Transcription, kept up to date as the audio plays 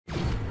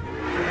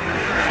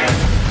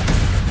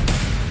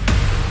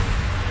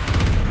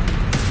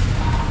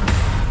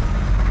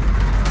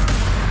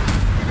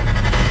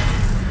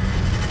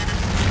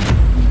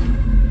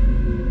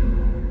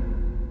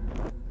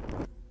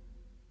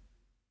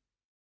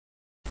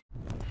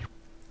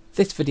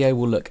This video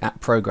will look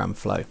at program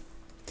flow.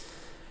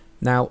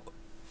 Now,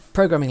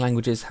 programming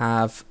languages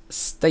have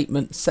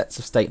sets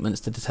of statements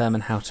to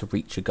determine how to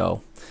reach a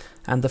goal.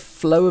 And the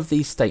flow of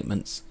these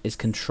statements is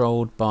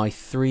controlled by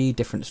three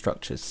different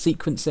structures: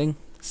 sequencing,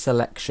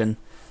 selection,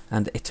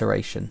 and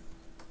iteration.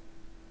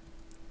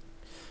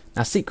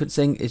 Now,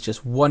 sequencing is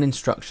just one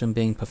instruction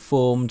being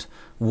performed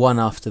one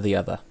after the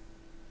other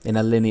in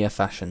a linear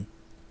fashion.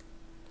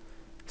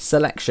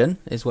 Selection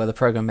is where the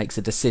program makes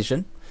a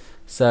decision,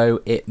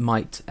 so it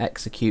might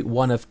execute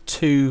one of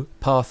two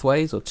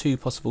pathways or two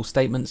possible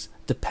statements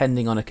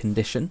depending on a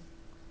condition.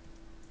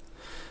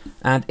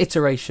 And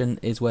iteration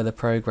is where the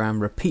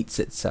program repeats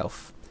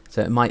itself,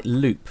 so it might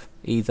loop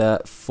either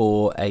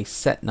for a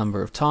set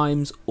number of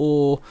times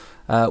or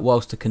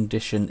whilst a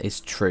condition is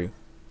true.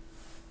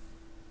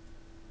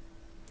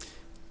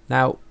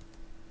 Now,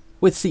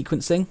 with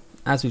sequencing,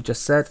 as we've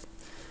just said,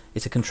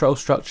 it's a control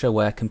structure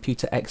where a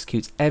computer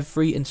executes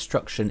every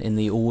instruction in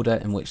the order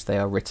in which they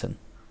are written.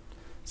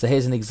 So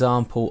here's an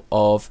example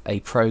of a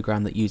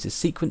program that uses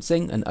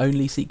sequencing and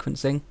only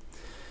sequencing.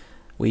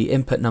 We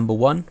input number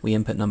 1, we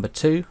input number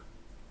 2,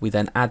 we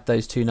then add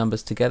those two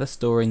numbers together,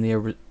 storing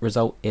the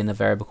result in a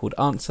variable called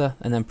answer,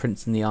 and then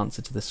printing the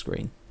answer to the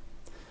screen.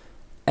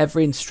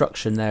 Every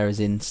instruction there is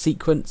in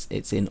sequence,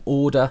 it's in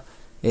order,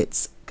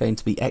 it's going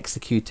to be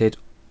executed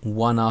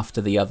one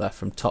after the other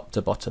from top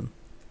to bottom.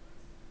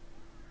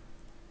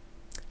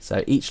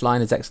 So each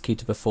line is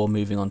executed before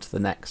moving on to the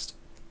next.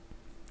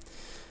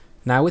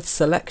 Now with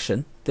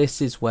selection,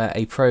 this is where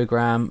a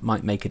program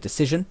might make a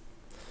decision,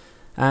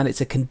 and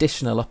it's a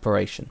conditional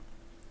operation.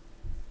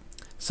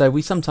 So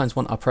we sometimes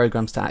want our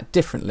programs to act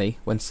differently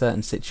when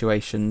certain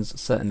situations,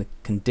 certain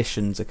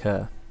conditions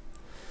occur.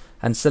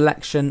 And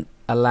selection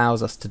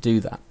allows us to do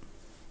that.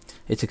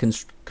 It's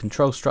a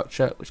control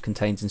structure which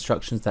contains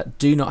instructions that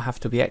do not have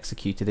to be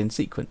executed in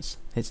sequence.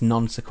 It's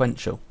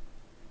non-sequential.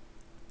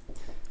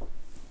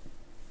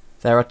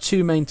 There are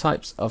two main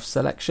types of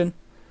selection.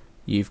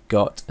 You've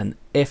got an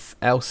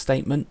if-else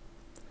statement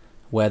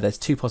where there's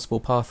two possible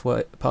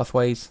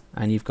pathways,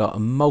 and you've got a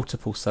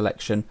multiple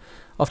selection.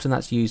 Often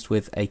that's used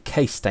with a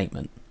case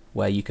statement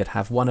where you could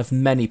have one of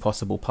many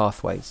possible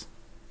pathways.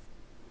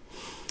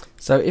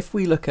 So if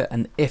we look at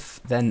an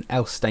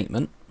if-then-else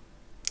statement,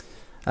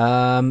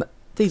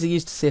 these are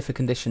used to see if a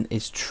condition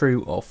is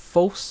true or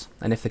false,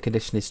 and if the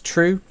condition is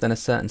true, then a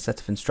certain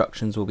set of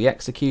instructions will be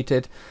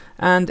executed,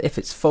 and if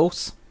it's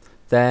false,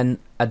 then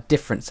a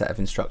different set of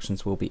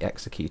instructions will be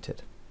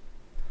executed.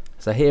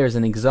 So here is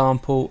an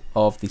example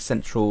of the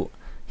central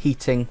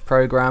heating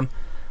program,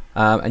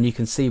 and you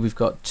can see we've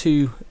got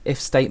two if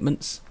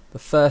statements. The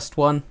first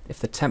one, if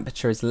the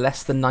temperature is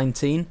less than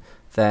 19,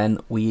 then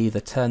we either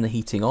turn the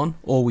heating on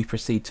or we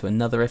proceed to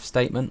another if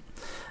statement,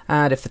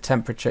 and if the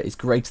temperature is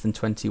greater than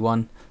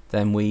 21,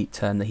 then we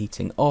turn the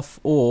heating off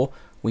or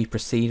we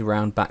proceed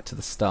round back to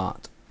the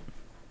start.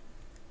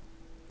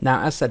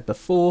 Now, as said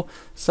before,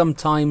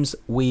 sometimes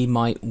we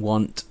might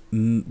want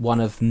one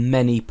of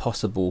many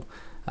possible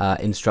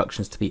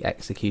instructions to be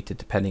executed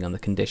depending on the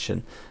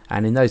condition,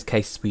 and in those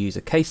cases we use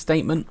a case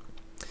statement.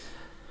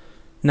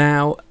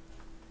 Now,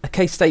 a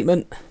case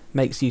statement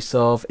makes use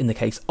of, in the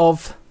case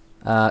of,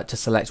 to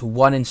select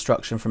one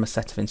instruction from a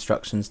set of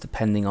instructions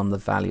depending on the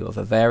value of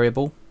a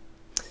variable.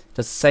 It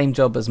does the same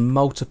job as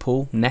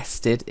multiple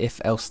nested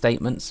if-else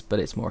statements, but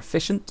it's more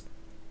efficient.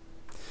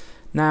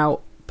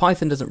 Now,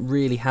 Python doesn't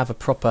really have a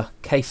proper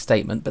case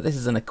statement, but this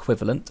is an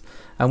equivalent,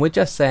 and we're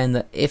just saying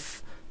that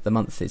if the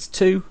month is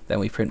 2, then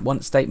we print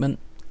one statement,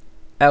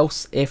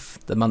 else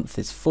if the month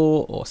is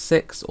 4 or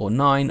 6 or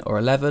 9 or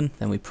 11,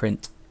 then we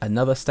print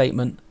another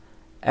statement,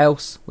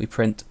 else we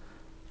print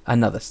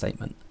another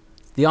statement.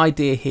 The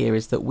idea here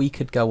is that we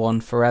could go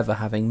on forever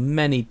having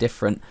many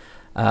different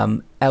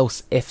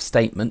else if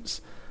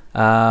statements,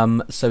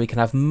 so we can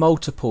have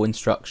multiple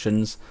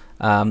instructions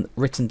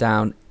written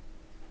down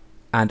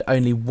and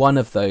only one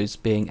of those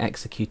being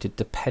executed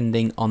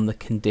depending on the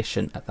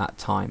condition at that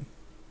time.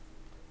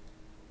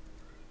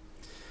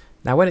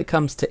 Now, when it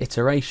comes to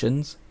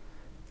iterations,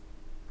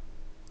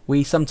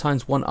 we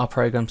sometimes want our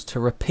programs to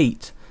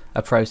repeat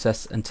a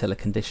process until a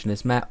condition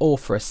is met or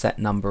for a set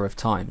number of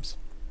times.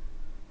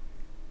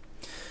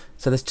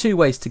 So there's two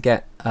ways to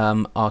get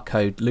our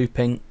code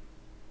looping: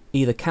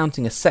 either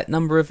counting a set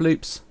number of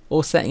loops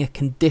or setting a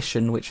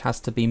condition which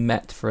has to be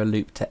met for a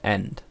loop to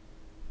end.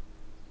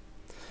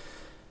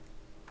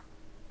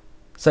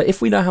 So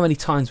if we know how many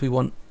times we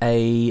want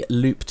a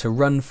loop to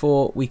run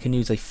for, we can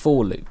use a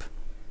for loop.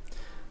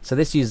 So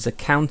this uses a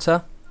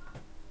counter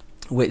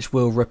which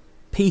will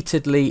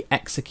repeatedly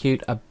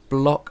execute a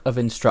block of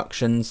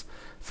instructions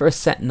for a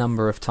set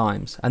number of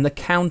times, and the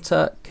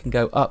counter can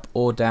go up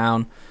or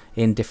down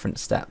in different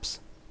steps,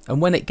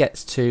 and when it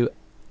gets to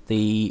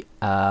the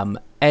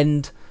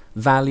end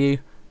value,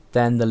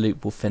 then the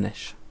loop will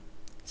finish.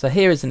 So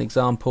here is an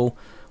example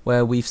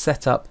where we've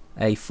set up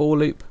a for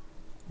loop.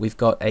 We've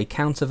got a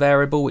counter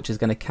variable which is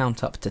going to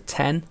count up to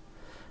 10,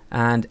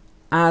 and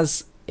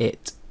as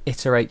it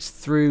iterates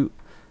through,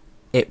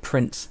 it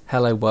prints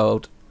hello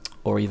world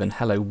or even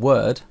hello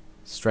word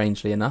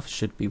strangely enough,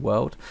 should be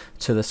world,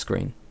 to the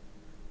screen.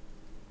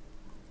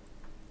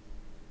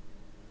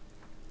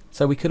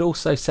 So we could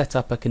also set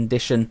up a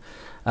condition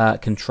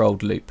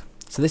controlled loop.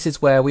 So this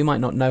is where we might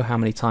not know how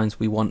many times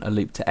we want a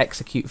loop to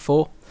execute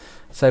for.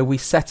 So we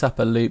set up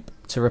a loop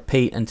to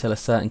repeat until a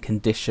certain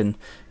condition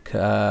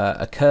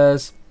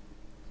occurs,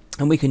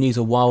 and we can use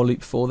a while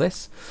loop for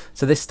this.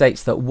 So this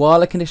states that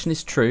while a condition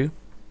is true,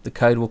 the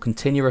code will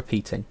continue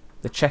repeating.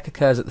 The check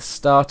occurs at the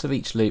start of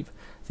each loop.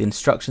 The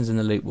instructions in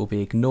the loop will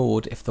be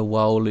ignored if the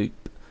while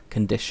loop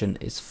condition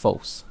is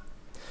false.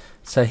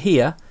 So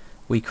here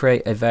we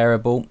create a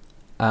variable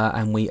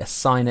and we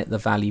assign it the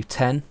value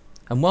 10,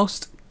 and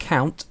whilst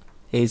count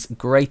is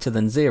greater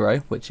than 0,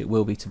 which it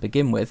will be to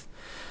begin with,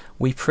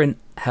 we print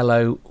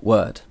hello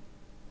world.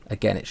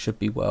 Again, it should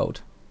be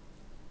world.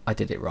 I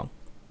did it wrong.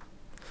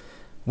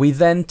 We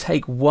then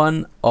take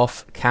 1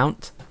 off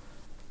count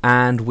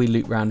and we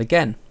loop round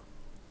again.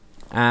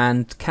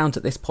 And count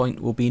at this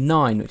point will be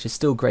 9, which is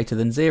still greater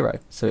than 0,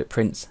 so it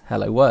prints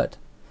hello world.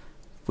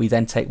 We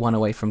then take 1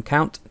 away from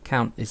count.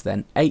 Count is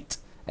then 8.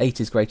 8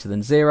 is greater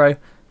than 0,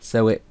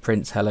 so it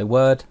prints hello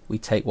world. We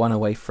take 1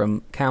 away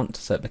from count,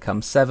 so it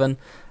becomes 7,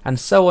 and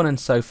so on and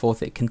so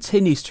forth. It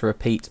continues to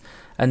repeat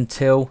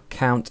until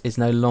count is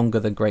no longer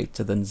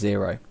greater than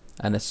 0.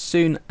 And as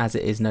soon as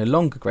it is no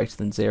longer greater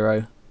than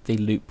 0, the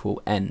loop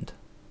will end.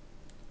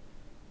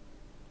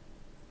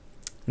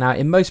 Now,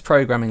 in most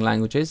programming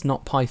languages,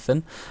 not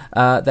Python,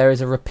 there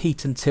is a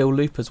repeat until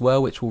loop as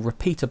well, which will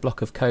repeat a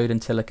block of code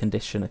until a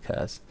condition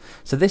occurs.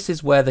 So this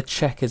is where the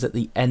check is at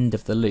the end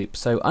of the loop.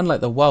 So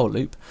unlike the while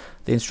loop,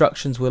 the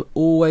instructions will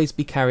always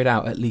be carried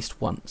out at least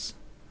once.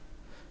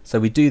 So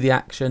we do the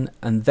action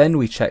and then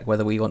we check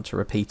whether we want to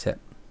repeat it.